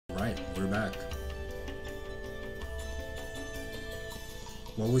Alright, we're back.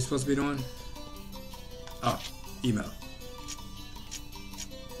 What were we supposed to be doing? Oh, email.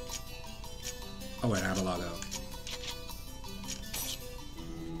 Oh wait, I gotta log out.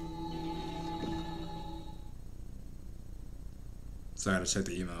 So I gotta check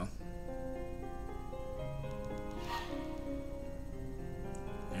the email.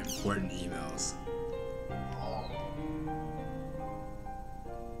 Important emails.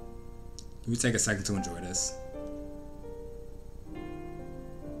 Can we take a second to enjoy this?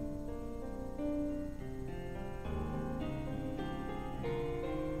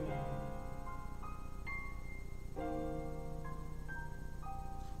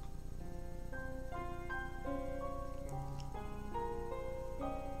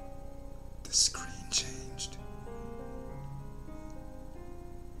 The screen changed.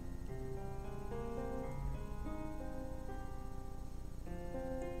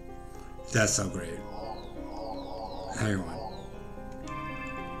 That's so great. Hang on.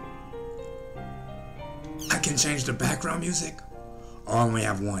 I can change the background music? Or I only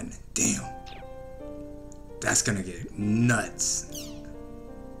have one. Damn. That's gonna get nuts.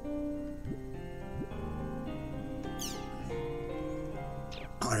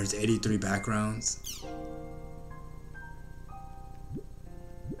 Oh, there's 83 backgrounds.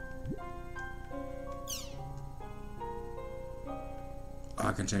 Oh,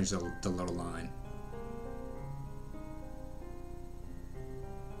 I can change the little line.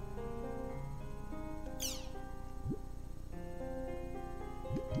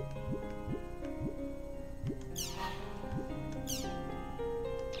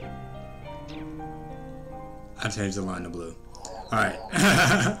 I changed the line to blue. Alright.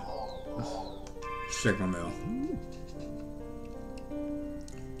 Check my mail.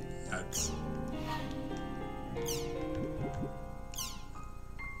 That's...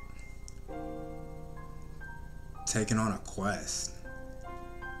 taking on a quest.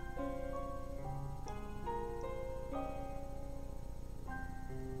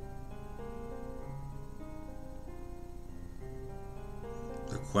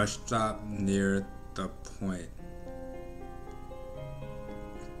 The quest stop near the point.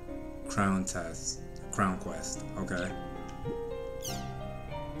 Crown test. Crown quest. Okay.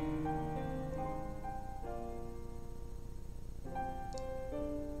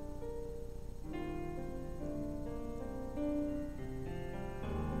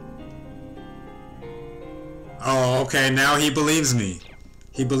 Oh, okay, now he believes me.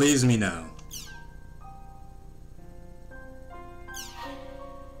 He believes me now.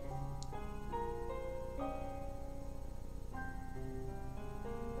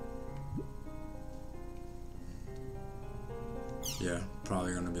 Yeah,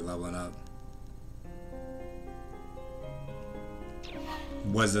 probably gonna be leveling up.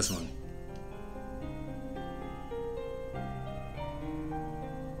 What's this one?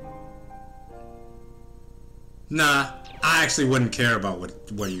 Nah, I actually wouldn't care about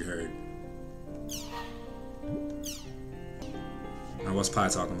what you heard. Now, what's Pi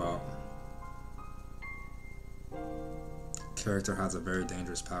talking about? Character has a very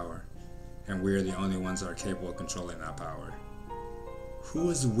dangerous power, and we're the only ones that are capable of controlling that power. Who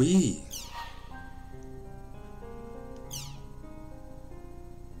is we?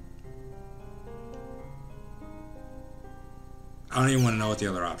 I don't even want to know what the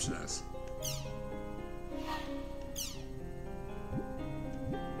other option is.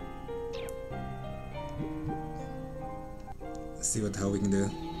 Let's see what the hell we can do.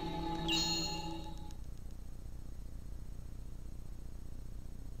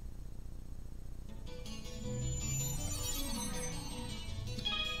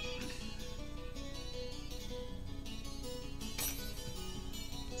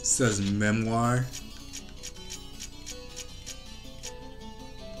 It says memoir.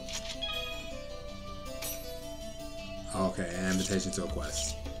 Okay, an invitation to a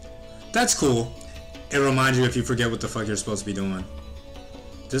quest. That's cool. It reminds you if you forget what the fuck you're supposed to be doing.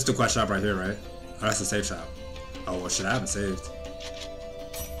 This is the quest shop right here, right? Oh, that's the save shop. Oh, well, shit, I haven't saved.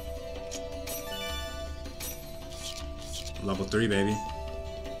 Level 3, baby.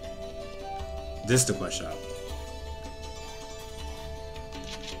 This is the quest shop.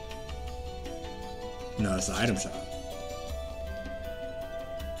 No, it's the item shop.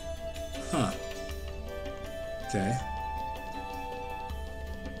 Huh. Okay.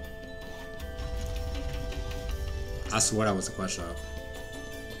 I swear that was a quest shop.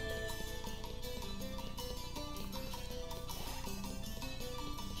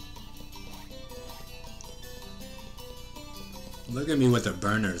 Look at me with the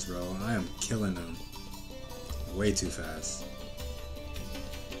burners, bro. I am killing them way too fast.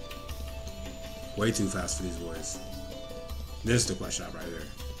 Way too fast for these boys. This is the quest shop right here.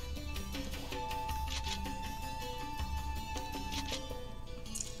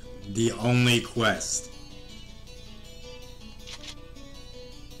 The only quest.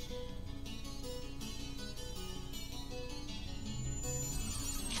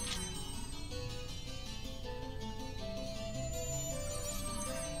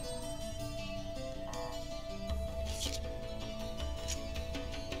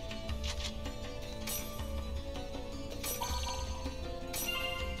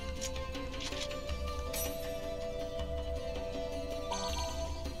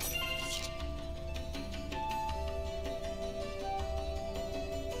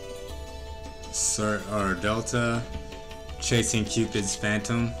 Sir or Delta chasing Cupid's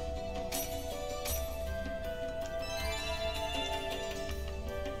phantom.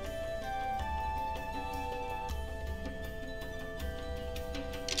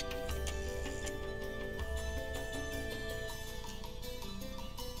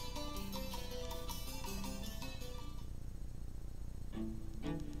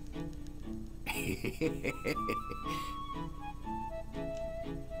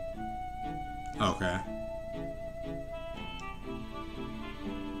 Okay.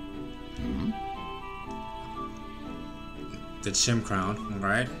 The Chim crown,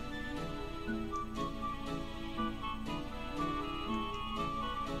 right?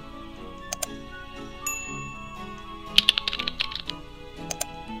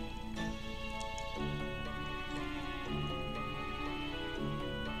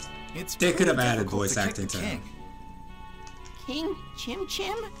 They could have added voice acting to him. King Chim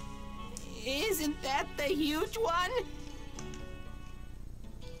Chim? Isn't that the huge one?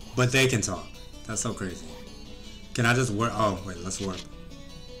 But they can talk. That's so crazy. Can I just warp? Oh, wait, let's warp.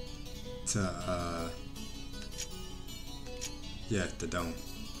 To, yeah, the dome.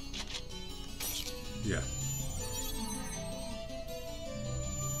 Yeah.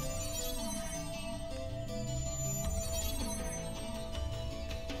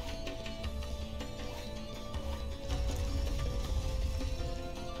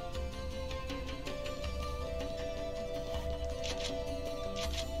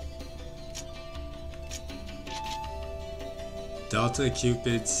 Delta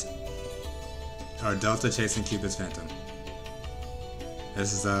Cupid's, or Delta chasing Cupid's phantom.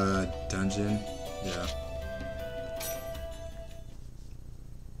 This is a dungeon, yeah.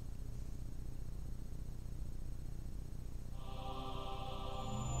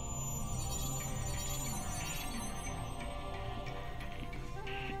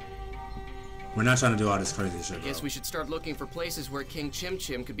 We're not trying to do all this crazy shit, bro. Guess we should start looking for places where King Chim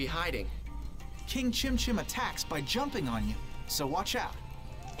Chim could be hiding. King Chim Chim attacks by jumping on you, so watch out.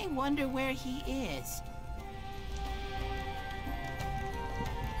 I wonder where he is.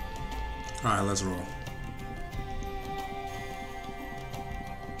 Alright, let's roll.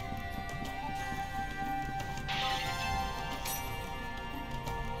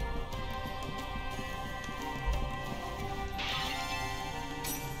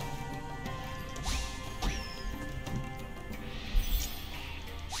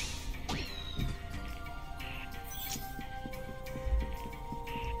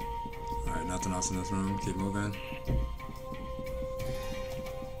 Nothing else in this room. Keep moving.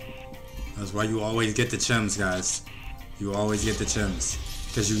 That's why you always get the chims, guys. You always get the chims.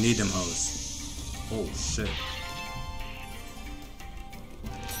 Because you need them hoes. Oh, shit.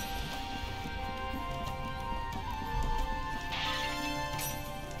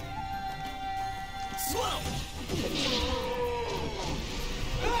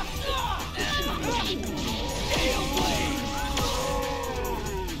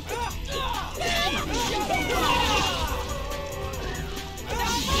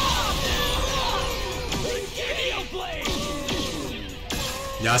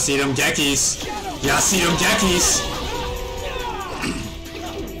 Y'all see them Gekkies? Y'all see them Gekkies?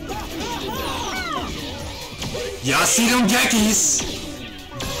 Y'all see them Gekkies?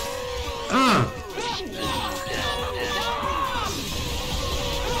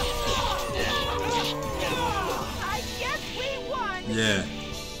 I guess we won. Yeah.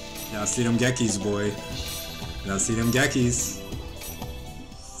 Y'all see them Gekkies, boy. Y'all see them Gekkies?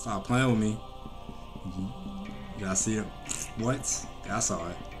 Stop playing with me. Y'all see them? What? Yeah, I saw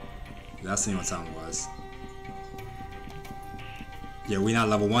it. Y'all seen what time it was. Yeah, we not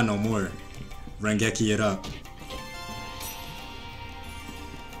level 1 no more. Rengeki it up.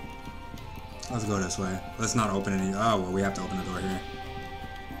 Let's go this way. Let's not open any. Oh, well, we have to open the door here.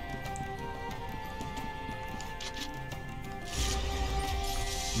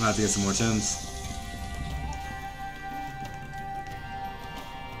 I'm gonna have to get some more chims.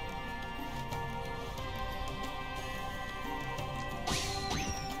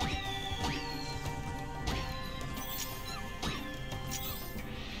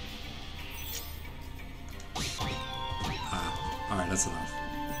 that's enough.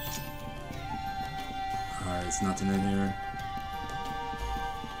 Alright, there's nothing in here.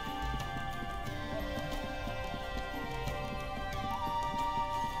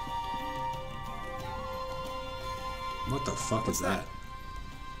 What the fuck is that?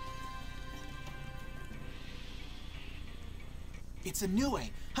 It's a new A.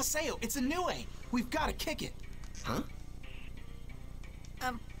 Haseo, it's a new A. We've got to kick it. Huh?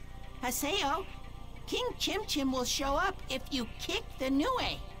 Haseo, King Chim Chim will show up if you kick the Nue.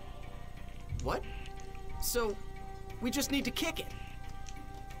 What? So, we just need to kick it.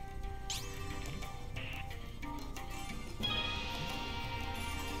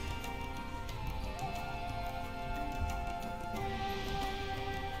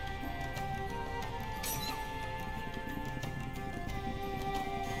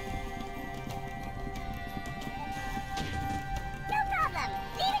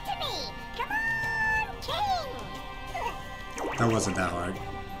 That wasn't that hard.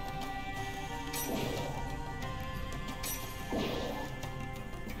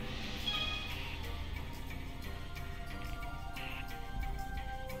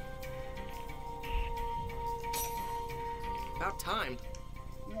 About time.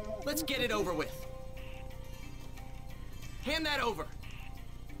 Let's get it over with. Hand that over.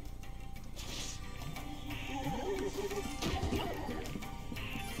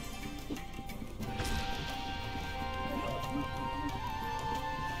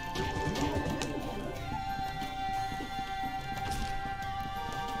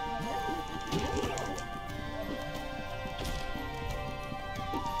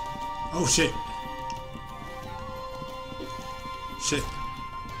 Oh shit. Shit.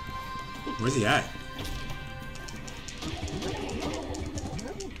 Where's he at?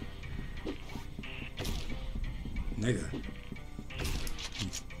 Nigga.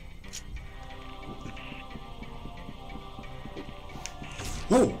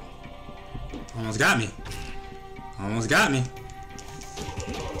 Whoa! Almost got me. Almost got me.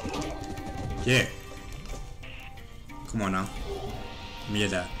 Yeah. Come on now. Let me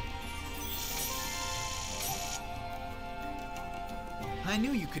get that. I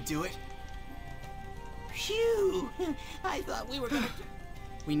knew you could do it. Phew! I thought we were gonna...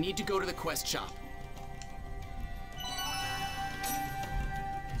 We need to go to the quest shop.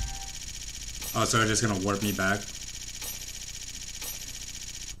 Oh, so they're just gonna warp me back?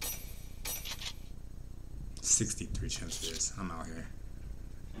 63 chimps for this. I'm out here.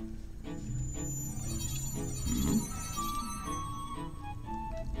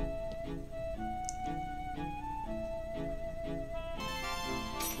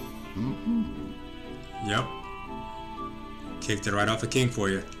 Yep. Kicked it right off a king for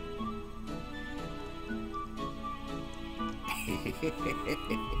you.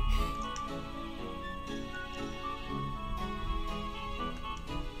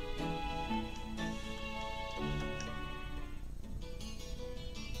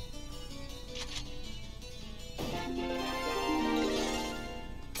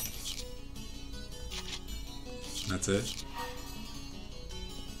 That's it.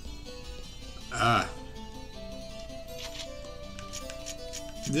 Ah.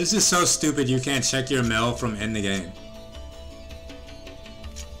 This is so stupid you can't check your mail from in the game.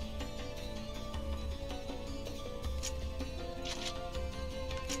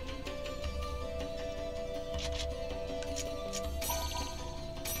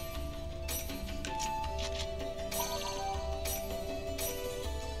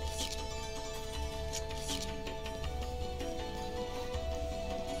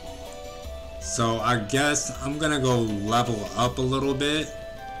 So I guess I'm gonna go level up a little bit.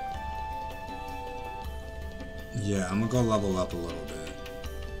 Yeah, I'm gonna go level up a little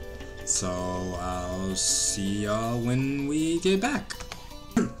bit. So I'll see y'all when we get back.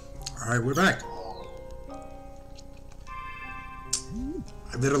 Alright, we're back.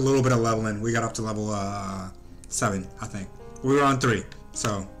 I did a little bit of leveling. We got up to level 7, I think. We were on 3,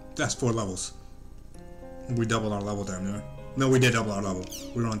 so that's 4 levels. We doubled our level down there. No, we did double our level.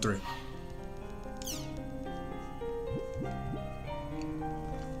 We were on 3.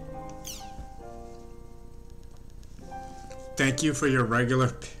 Thank you for your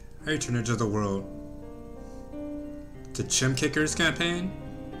regular patronage of the world. The Chim Kickers campaign?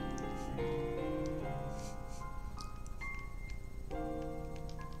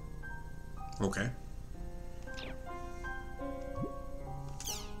 Okay.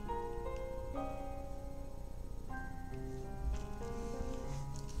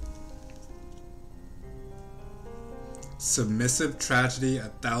 Submissive Tragedy,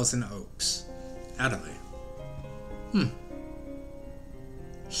 1,000 Oaks. Adelaide.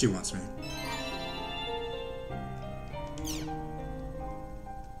 She wants me.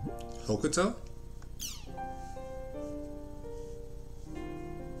 Hokuto?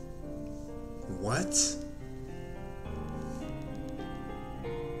 What?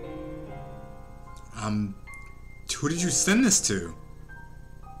 Who did you send this to?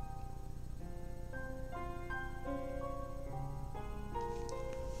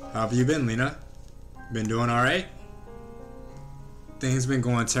 How have you been, Lena? Been doing alright? Things been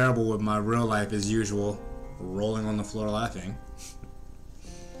going terrible with my real life as usual. Rolling on the floor laughing.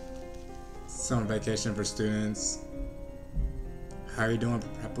 Summer vacation for students. How are you doing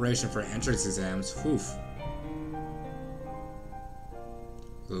preparation for entrance exams? Oof.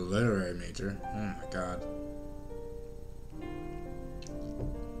 Literary major. Oh my god.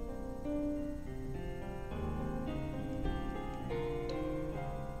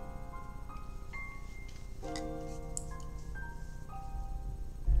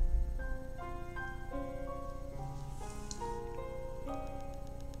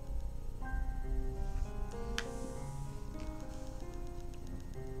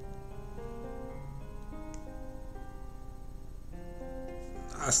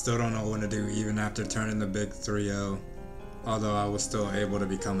 I still don't know what to do even after turning the big 3-0, although I was still able to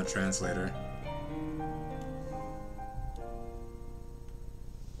become a translator.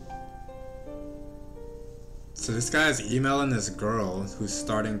 So this guy is emailing this girl who's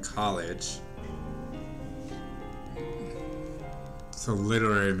starting college. It's a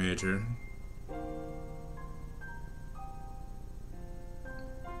literary major.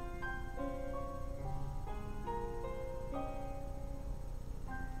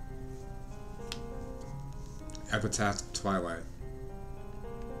 Epitaph Twilight.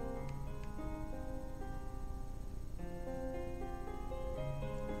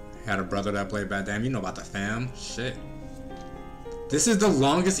 Had a brother that played bad. Damn, you know about the fam. Shit. This is the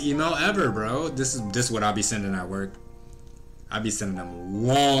longest email ever, bro. This is what I'll be sending at work. I'll be sending them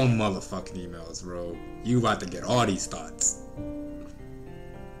long motherfucking emails, bro. You about to get all these thoughts.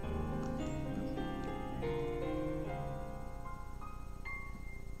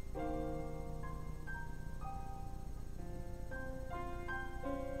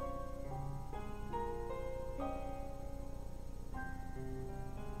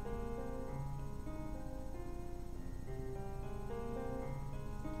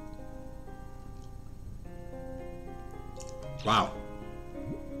 Wow.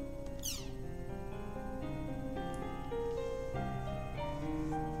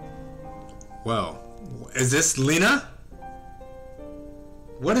 Well, is this Lena?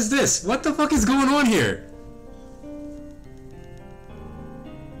 What is this? What the fuck is going on here?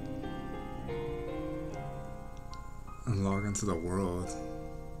 Log into the world.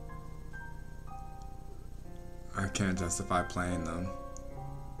 I can't justify playing them.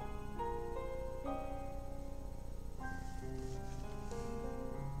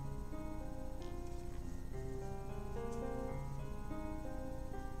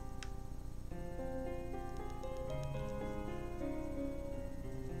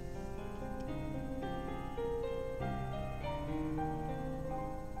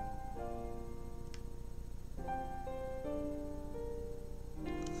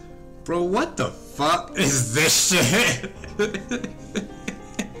 Bro, what the fuck is this shit?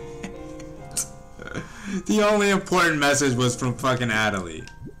 The only important message was from fucking Adelie.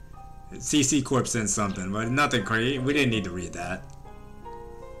 CC Corp sent something, but nothing crazy. We didn't need to read that.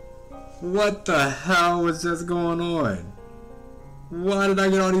 What the hell was just going on? Why did I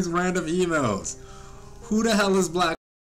get all these random emails? Who the hell is Black?